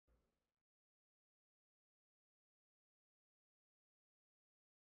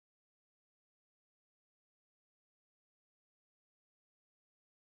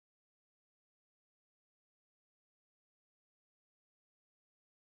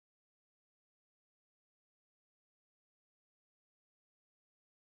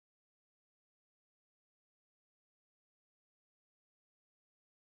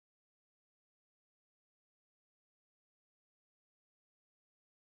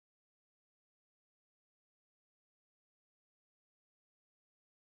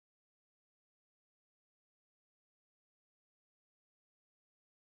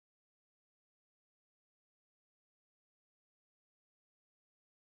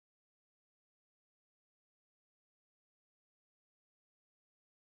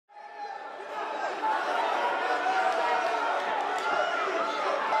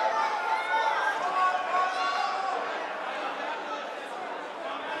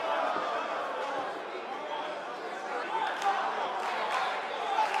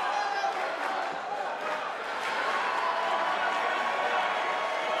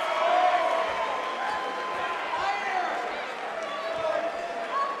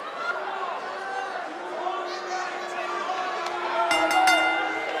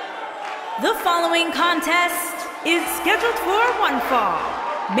The following contest is scheduled for one fall.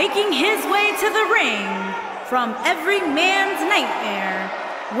 Making his way to the ring from every man's nightmare,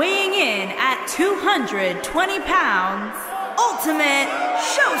 weighing in at 220 pounds, Ultimate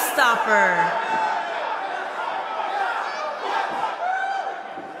Showstopper.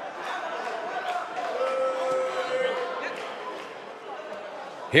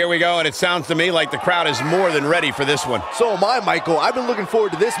 Here we go, and it sounds to me like the crowd is more than ready for this one. So am I, Michael. I've been looking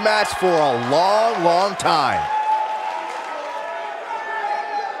forward to this match for a long, long time.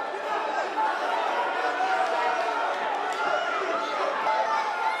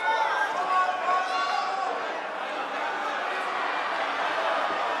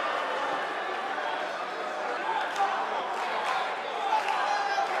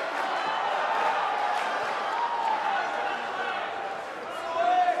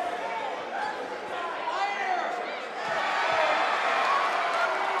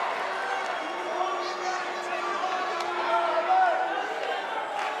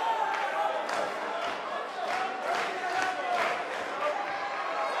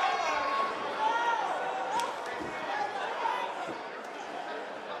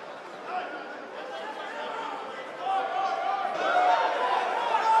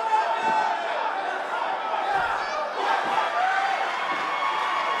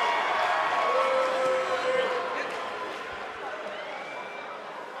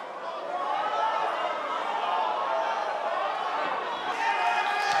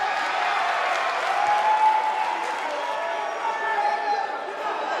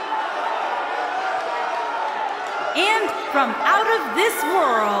 And from out of this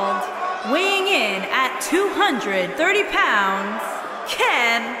world, weighing in at 230 pounds,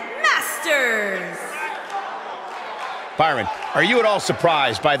 Ken Masters. Byron, are you at all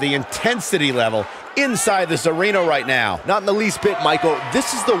surprised by the intensity level inside this arena right now? Not in the least bit, Michael.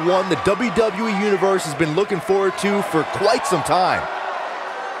 This is the one the WWE Universe has been looking forward to for quite some time.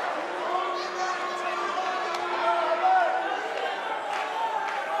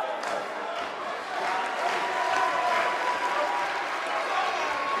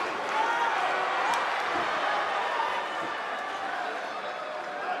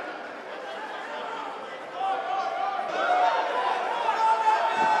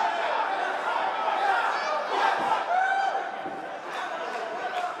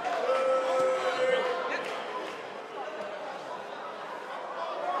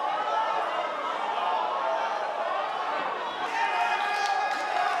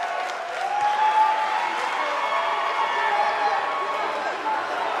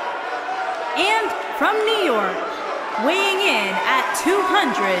 And from New York, weighing in at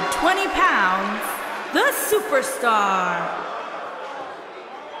 220 pounds, the Superstar.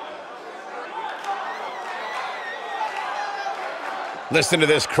 Listen to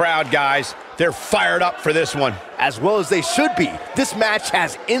this crowd, guys. They're fired up for this one. As well as they should be. This match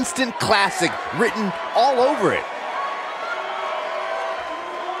has instant classic written all over it.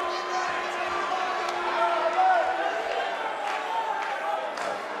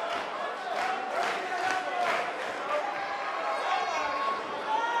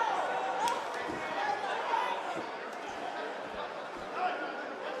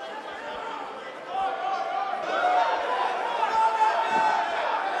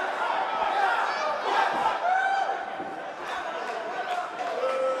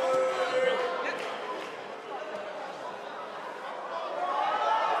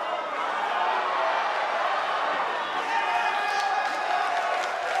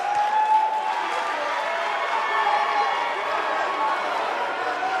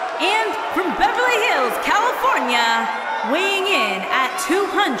 And from Beverly Hills, California, weighing in at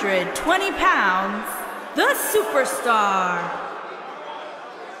 220 pounds, the Superstar.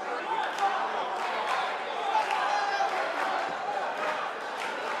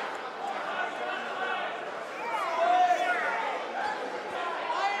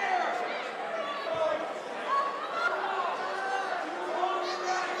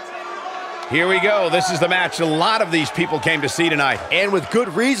 Here we go. This is the match a lot of these people came to see tonight. And with good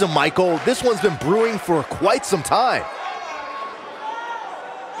reason, Michael. This one's been brewing for quite some time.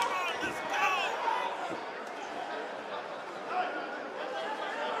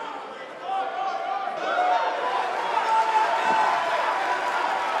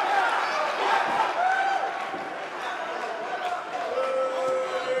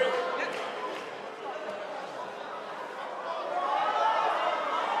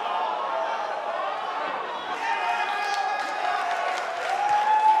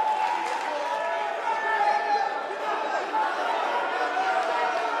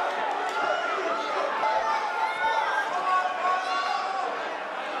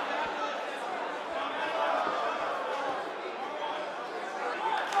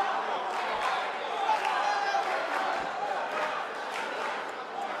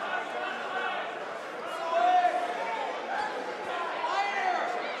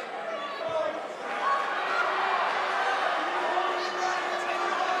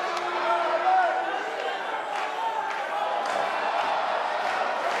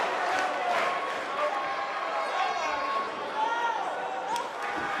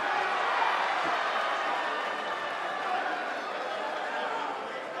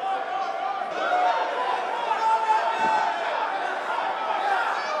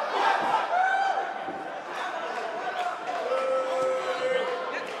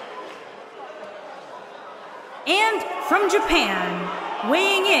 from Japan,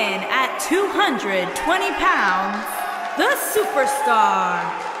 weighing in at 220 pounds, the Superstar.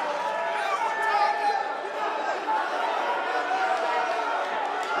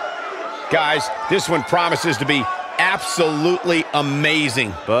 Guys, this one promises to be absolutely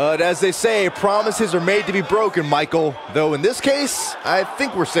amazing. But as they say, promises are made to be broken, Michael. Though in this case, I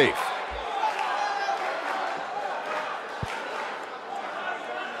think we're safe.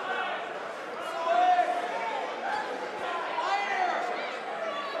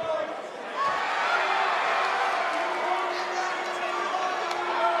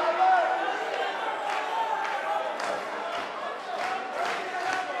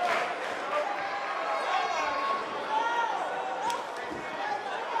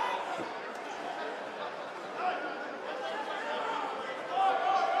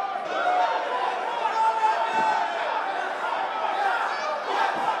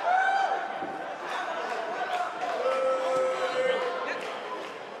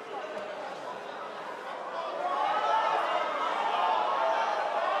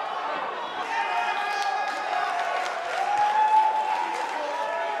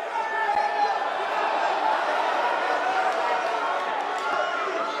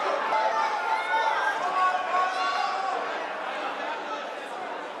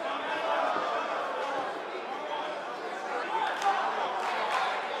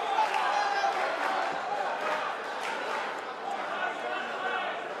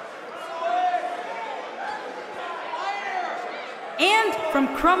 And from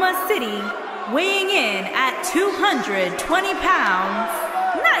Chroma City, weighing in at 220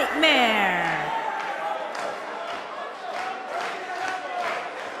 pounds, Nightmare.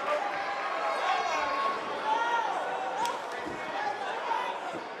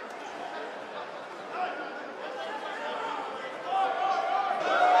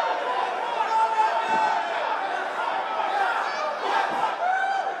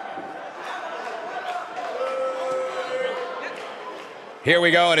 Here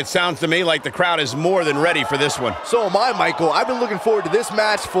we go, and it sounds to me like the crowd is more than ready for this one. So am I, Michael. I've been looking forward to this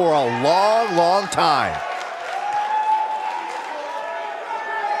match for a long, long time.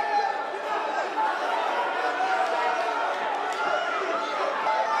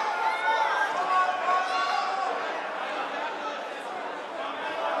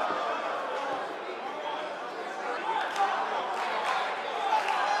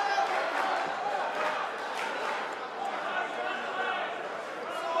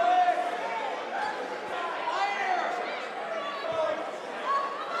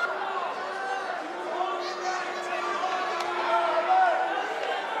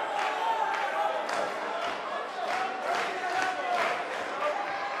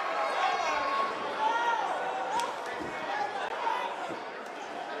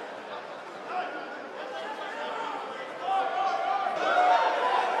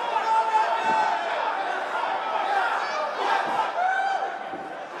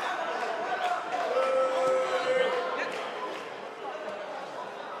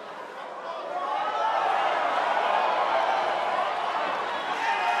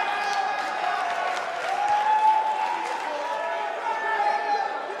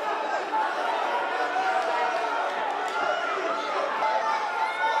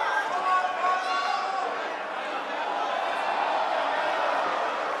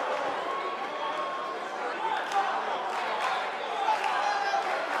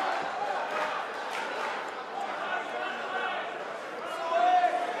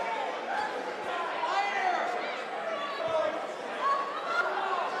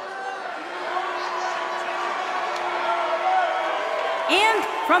 And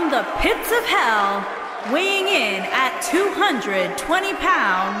from the pits of hell, weighing in at 220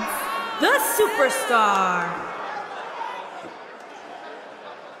 pounds, the Superstar.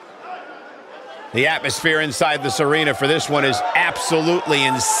 The atmosphere inside this arena for this one is absolutely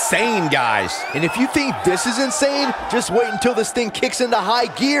insane, guys. And if you think this is insane, just wait until this thing kicks into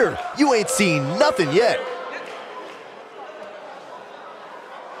high gear. You ain't seen nothing yet.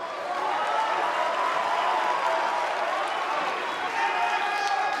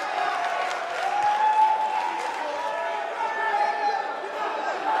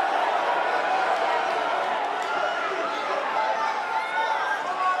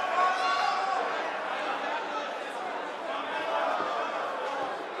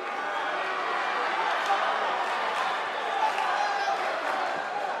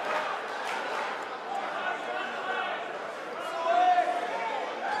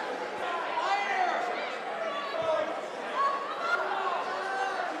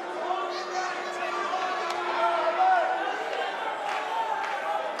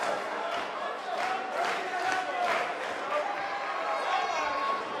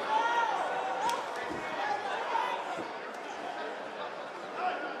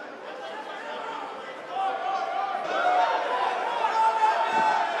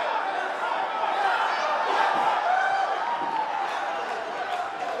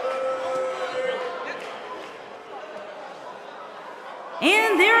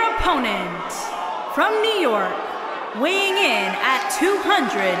 And their opponent, from New York, weighing in at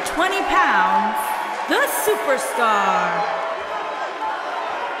 220 pounds, the Superstar.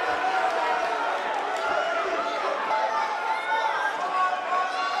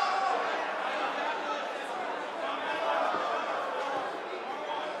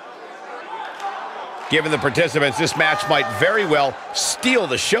 Given the participants, this match might very well steal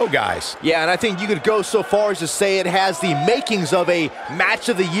the show, guys. Yeah, and I think you could go so far as to say it has the makings of a Match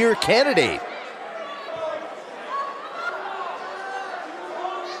of the Year candidate.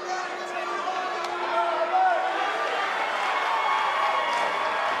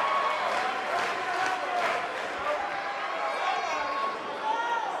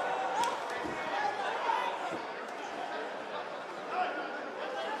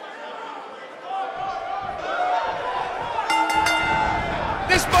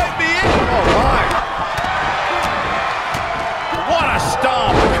 This might be it. Oh, my. What a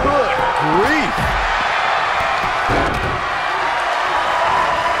stomp. Good grief.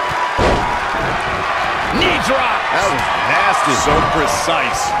 Knee drop. That was nasty. So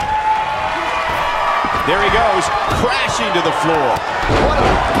precise. There he goes, crashing to the floor. What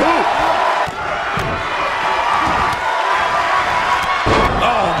a boot.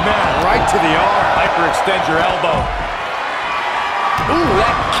 Oh, man, right to the arm. Hyperextend your elbow. Ooh,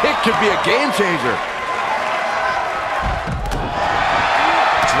 that kick could be a game changer.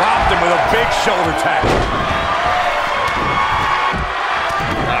 Dropped him with a big shoulder tap.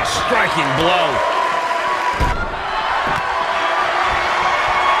 A striking blow.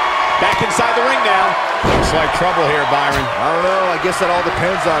 Back inside the ring now. Looks like trouble here, Byron. I don't know. I guess that all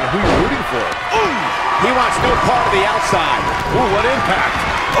depends on who you're rooting for. Ooh! He wants no part of the outside. Ooh, what impact.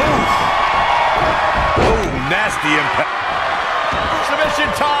 Ooh! Ooh, nasty impact.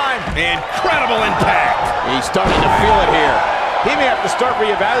 Submission time. Incredible impact. He's starting to feel it here. He may have to start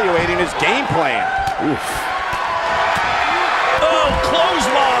reevaluating his game plan. Oof. Oh,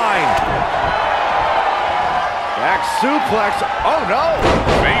 clothesline. Back suplex. Oh, no.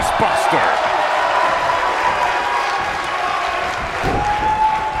 Face buster.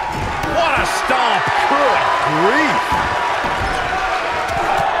 What a stomp. Good grief.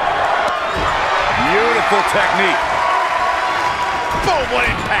 Beautiful technique. Boom, what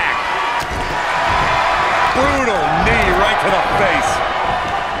impact. Brutal knee right to the face.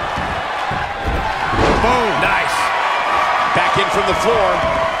 Boom, nice. Back in from the floor.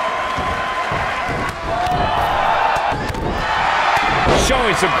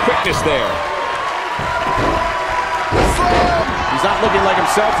 Showing some quickness there. He's not looking like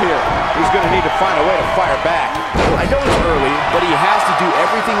himself here. He's going to need to find a way to fire back. I know it's early, but he has to do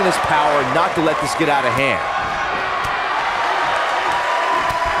everything in his power not to let this get out of hand.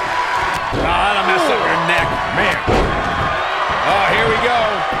 That'll mess up your neck. Man. Oh, here we go.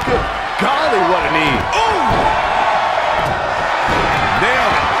 Good golly, what a knee. Ooh!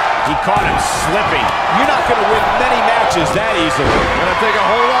 Nailed it. He caught him slipping. You're not going to win many matches that easily. Gonna take a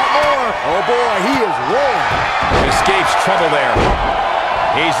whole lot more. Oh, boy, he is rolling. Escapes trouble there.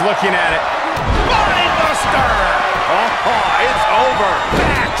 He's looking at it. Body buster! Oh, it's over.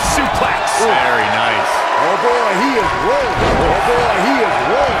 Back suplex. Ooh. Very nice. Oh, boy, he is rolling. Oh, boy, he is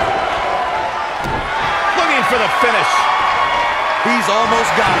rolling. For the finish. He's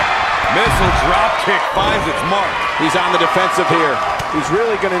almost got it. Missile drop kick finds its mark. He's on the defensive here. He's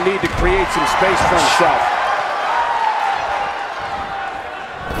really going to need to create some space for himself.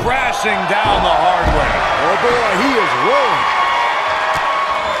 Crashing down the hard way. Oh boy, he is rolling.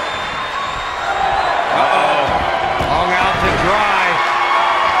 Uh-oh. Hung out to dry.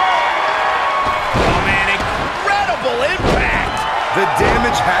 Oh man, incredible impact. The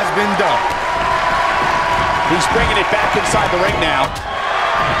damage has been done. He's bringing it back inside the ring now.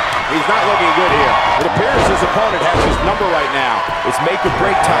 He's not looking good here. It appears his opponent has his number right now. It's make or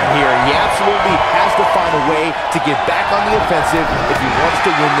break time here, and he absolutely has to find a way to get back on the offensive if he wants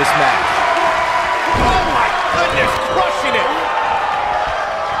to win this match. Oh my goodness, crushing it.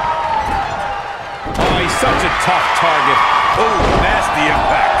 Oh, he's such a tough target. Oh, nasty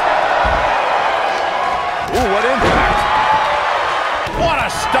impact. Ooh, what impact. What a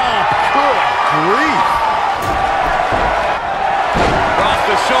stomp. Good grief. Off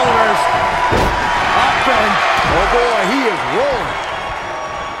the shoulders. Up and. Oh boy, he is rolling.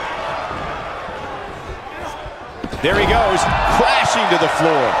 There he goes, crashing to the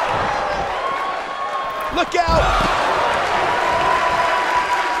floor. Look out.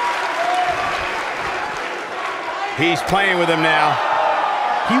 He's playing with him now.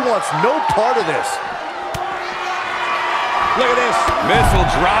 He wants no part of this. Look at this. Missile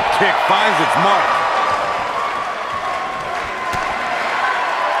drop kick finds its mark.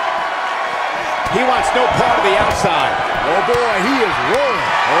 He wants no part of the outside. Oh boy, he is rolling.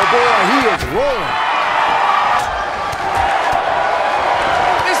 Oh boy, he is rolling.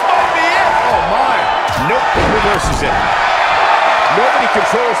 This might be it. Oh my. Nope, he reverses it. Nobody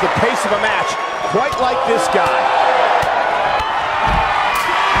controls the pace of a match quite like this guy.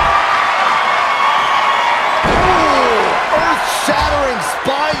 Earth-shattering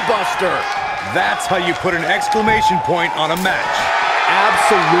spine buster. That's how you put an exclamation point on a match.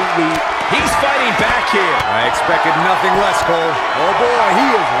 Absolutely. He's fighting back here. I expected nothing less, Cole. Oh boy, he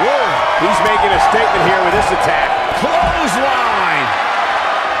is rolling. He's making a statement here with this attack. Clothesline.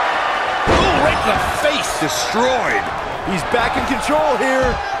 Ooh, right in the face. Destroyed. He's back in control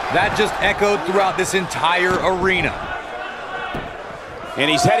here. That just echoed throughout this entire arena. And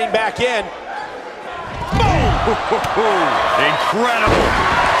he's heading back in. Boom! Incredible.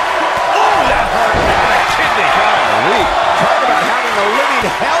 Oh, that hurt me like a kidney. Golly. Talk about having a living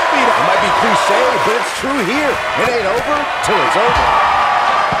hell beat. It might be cliche, but it's true here. It ain't over till it's over.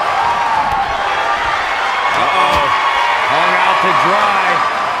 Uh-oh. Hung out to dry.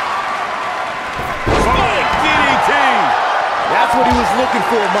 Spike DDT. That's what he was looking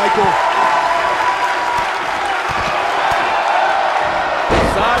for, Michael.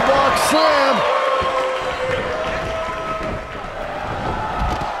 Sidewalk slam.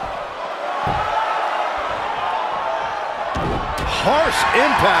 Harsh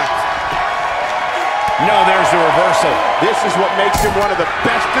impact. No, there's the reversal. This is what makes him one of the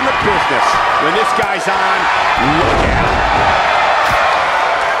best in the business. When this guy's on, look out.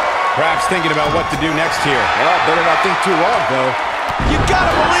 Perhaps thinking about what to do next here. Well, better not think too long, though. You gotta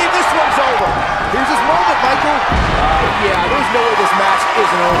believe this one's over. Here's his moment, Michael. Yeah, there's no way this match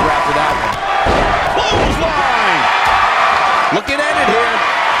isn't over after that one. Clothesline! Looking at it here.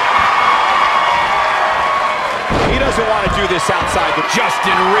 He doesn't want to do this outside, but just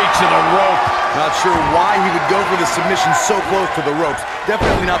in reach of the rope. Not sure why he would go for the submission so close to the ropes.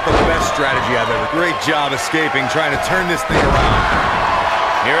 Definitely not the best strategy I've ever. Great job escaping, trying to turn this thing around.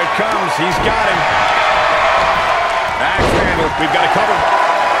 Here it comes. He's got him. Axe handle. We've got it covered.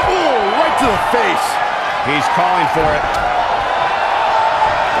 Oh, right to the face. He's calling for it.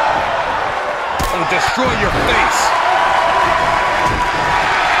 Oh, destroy your face.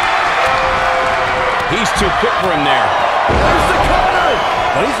 He's too quick for him there. There's the counter.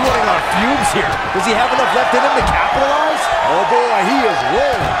 But he's running on fumes here. Does he have enough left in him to capitalize? Oh boy, he is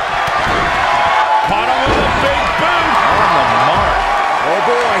rolling. Caught him with a big boot. On the mark. Oh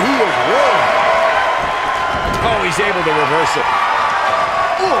boy, he is rolling. Oh, he's able to reverse it.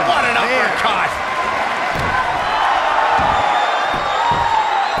 Oh, what an uppercut.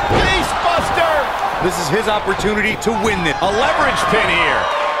 Face buster. This is his opportunity to win this. A leverage pin here.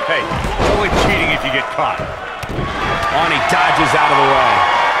 Hey, it's only cheating if you get caught. On, he dodges out of the way.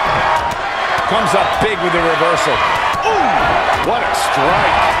 Comes up big with the reversal. Ooh, what a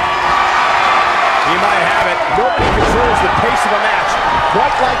strike. He might have it. Nobody controls the pace of a match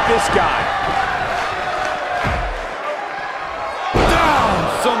quite like this guy. Down,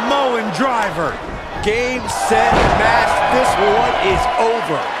 Samoan driver. Game, set, match. This one is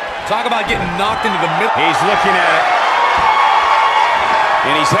over. Talk about getting knocked into the middle. He's looking at it.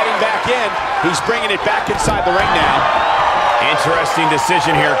 And he's heading back in. He's bringing it back inside the ring now. Interesting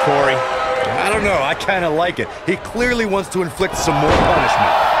decision here, Corey. I don't know. I kind of like it. He clearly wants to inflict some more punishment.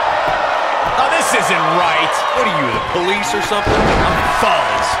 Oh, this isn't right. What are you, the police or something? I'm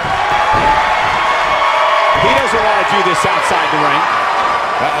Fuzz. He doesn't want to do this outside the ring.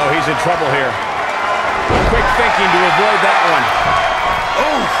 Uh-oh, he's in trouble here. Quick thinking to avoid that one.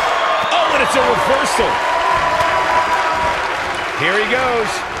 Oh, oh, and it's a reversal. Here he goes.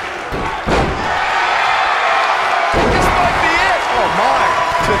 This might be it. Oh, my.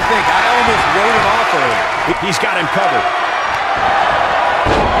 To think, I almost wrote it off earlier. He's got him covered.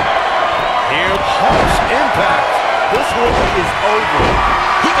 Here, Harsh impact. This one is over.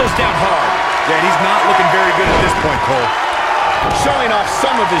 he goes down hard. Yeah, he's not looking very good at this point, Cole. Showing off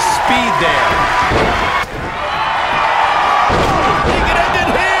some of his speed there. He can end it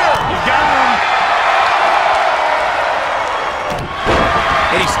here. You got him.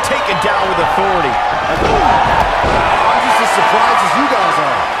 And he's taken down with authority. I'm just as surprised as you guys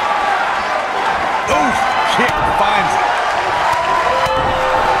are. Oof, kick finds it.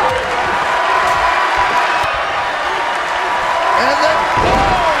 And then,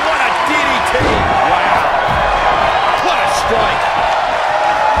 Oh, what a DDT. Wow. What a strike.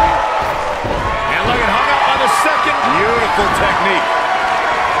 And look at hung up on the second. Beautiful technique.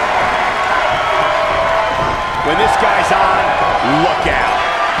 When this guy's on, look out.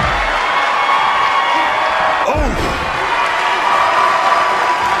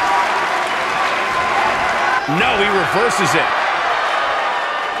 no, he reverses it.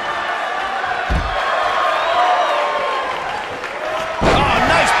 Oh,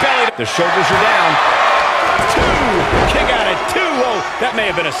 nice belly. The shoulders are down. 2. Kick out at 2. Oh, that may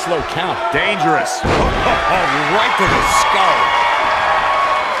have been a slow count. Dangerous. Right to the skull.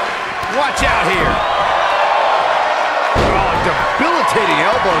 Watch out here. Oh, debilitating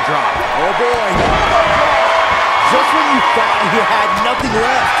elbow drop. Oh, boy. Elbow drop. Just when you thought he had nothing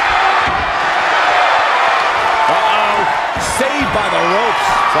left. Uh-oh. Saved by the ropes.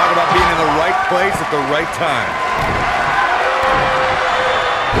 Talk about being in the right place at the right time.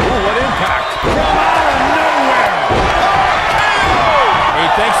 Ooh, what impact. From out of nowhere. Oh, he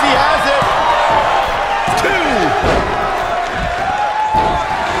thinks he has it. 2.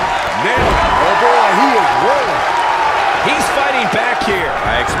 Nailed it. Oh, boy, he is rolling. He's fighting back here.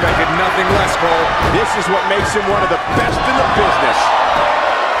 I expected nothing less, Cole. This is what makes him one of the best in the business.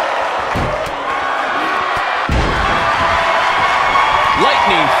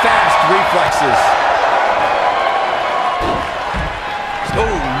 Lightning fast reflexes.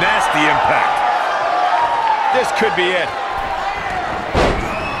 Oh, nasty impact. This could be it.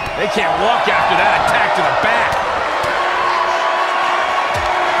 They can't walk after that attack to the back.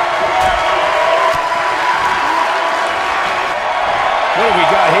 What do we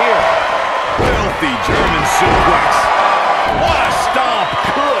got here? Filthy German suplex. What a stomp.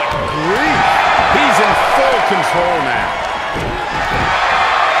 Good grief. He's in full control now.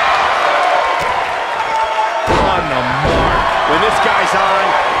 On the mark. When this guy's on,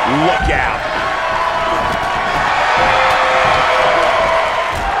 look out.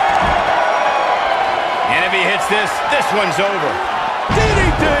 And if he hits this one's over.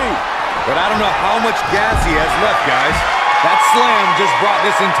 DDT! But I don't know how much gas he has left, guys. That slam just brought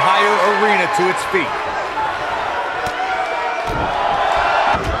this entire arena to its feet.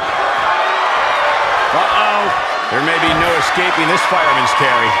 Uh-oh. There may be no escaping this fireman's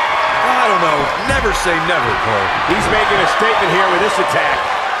carry. I don't know. Never say never, Cole. He's making a statement here with this attack.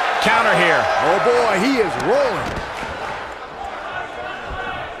 Counter here. Oh, boy, he is rolling.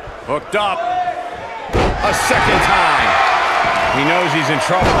 Hooked up. A second time. He knows he's in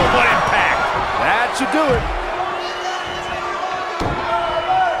trouble. What impact. That should do it.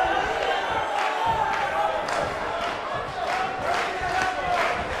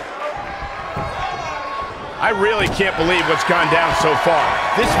 I really can't believe what's gone down so far.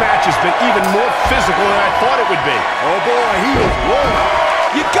 This match has been even more physical than I thought it would be. Oh, boy, he is rolling.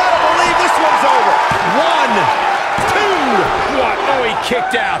 You gotta believe this one's over. 1, 2. What? Oh, he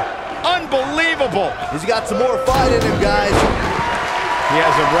kicked out. Unbelievable. He's got some more fight in him, guys. He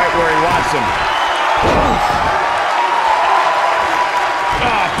has him right where he wants him.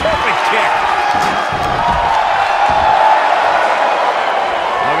 Oh, perfect kick.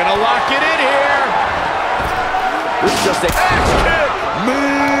 Looking to lock it in here. This is just a axe kick.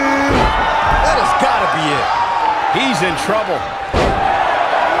 Man, that has got to be it. He's in trouble.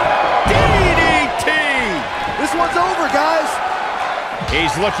 DDT. This one's over, guys.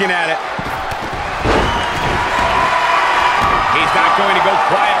 He's looking at it. He's not going to go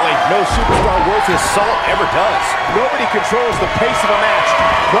quietly. No superstar worth his salt ever does. Nobody controls the pace of a match.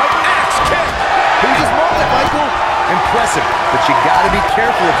 Right axe kick. He's just moment, Michael. Impressive, but you got to be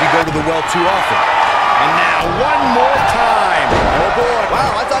careful if you go to the well too often. And now one more time. Oh, boy.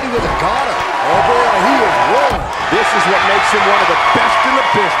 Wow, I thought he was a goner. Oh, boy, he is rolling. This is what makes him one of the best in the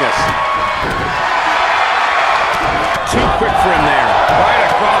business. Too quick for him there. Right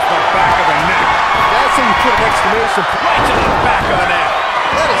across the back of the neck. That's how you put an exclamation point. Right to the back of the neck.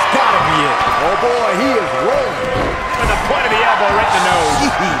 That has got to be it. Oh, boy, he is rolling. With the point of the elbow right in the nose.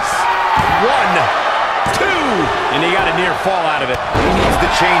 Jeez. 1, 2. And he got a near fall out of it. He needs to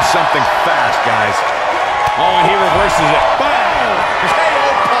change something fast, guys. Oh, and he reverses it. Boom! KO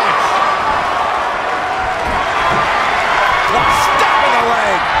punch. Step in the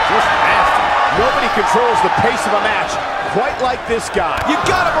leg. Just nasty. Nobody controls the pace of a match quite like this guy. You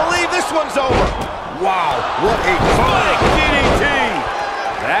gotta believe this one's over. Wow, what a Big DDT.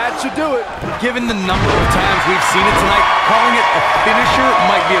 That should do it. Given the number of times we've seen it tonight, calling it a finisher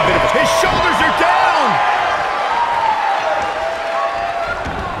might be a bit of a... His shoulders are down.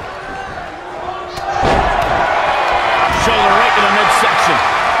 Shoulder right to the midsection.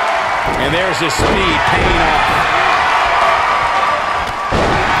 And there's his speed paying off.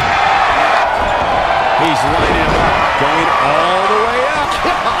 He's lining him up, going all the way up.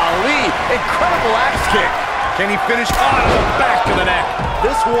 Golly, incredible axe kick. Can he finish on the back of the neck?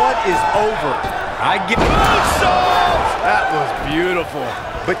 This one is over. I get... That was beautiful.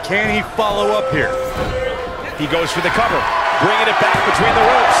 But can he follow up here? He goes for the cover. bringing it back between the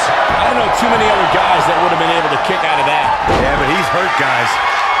ropes. I don't know too many other guys that would have been able to kick out of that. Yeah, but he's hurt, guys.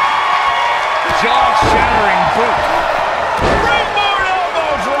 Jaw-shattering boot. Springboard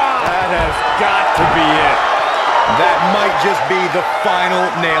elbow drop. That has got to be it. That might just be the final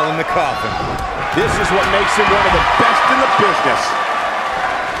nail in the coffin. This is what makes him one of the best in the business.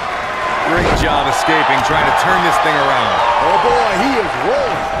 Great job escaping, trying to turn this thing around. Oh boy, he is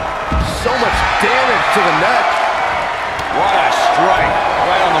rolling. So much damage to the neck. What a strike.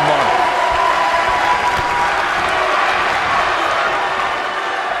 Right on the mark.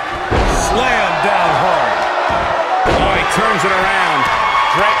 Slam down hard. Oh, he turns it around.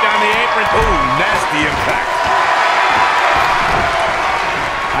 Draped down the apron. Ooh, nasty impact.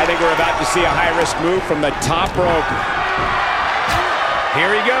 I think we're about to see a high-risk move from the top rope.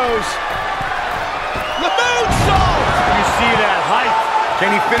 Here he goes. The moonsault! You see that height? Can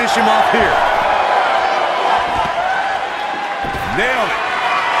he finish him off here? Nailed it.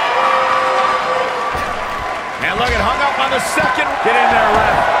 And look, it hung up on the second. Get in there,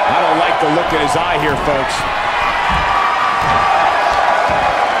 ref. I don't like the look in his eye here, folks.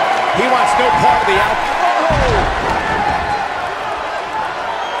 He wants no part of the outcome.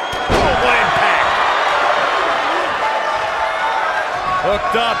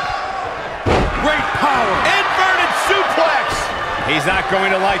 Hooked up. Great power. Inverted suplex. He's not going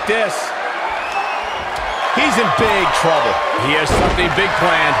to like this. He's in big trouble. He has something big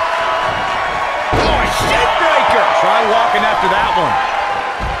planned. Oh, a shin breaker. Try walking after that one.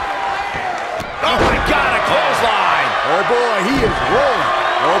 Oh, my God, a clothesline. Oh boy, he is rolling.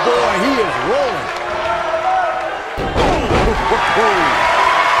 Oh boy, he is rolling.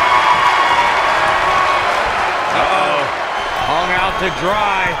 Hung out to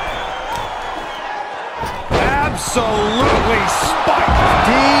dry. Absolutely spiked.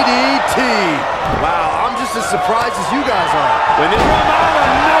 DDT. Wow, I'm just as surprised as you guys are. When they come out of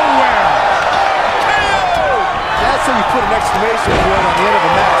nowhere. KO! That's how you put an exclamation point on the end of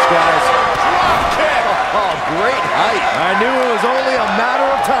a match, guys. Drop kick. Oh, great height. I knew it was only a matter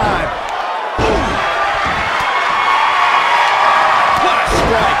of time. What a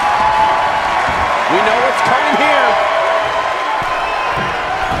strike. We know what's coming here.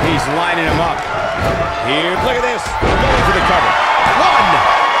 He's lining him up. Here, look at this. Going for the cover. 1,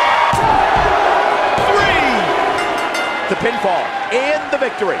 3. The pinfall and the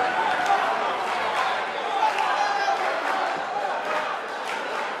victory.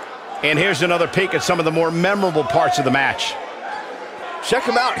 And here's another peek at some of the more memorable parts of the match. Check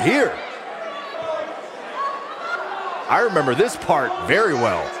him out here. I remember this part very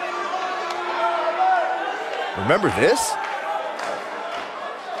well. Remember this?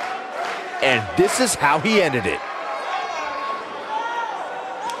 And this is how he ended it.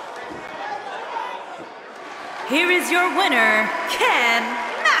 Here is your winner, Ken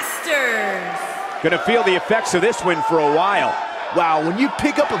Masters. Gonna feel the effects of this win for a while. Wow, when you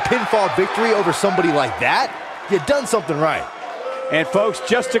pick up a pinfall victory over somebody like that, you've done something right. And folks,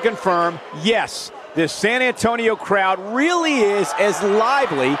 just to confirm, yes, this San Antonio crowd really is as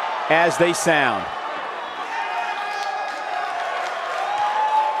lively as they sound.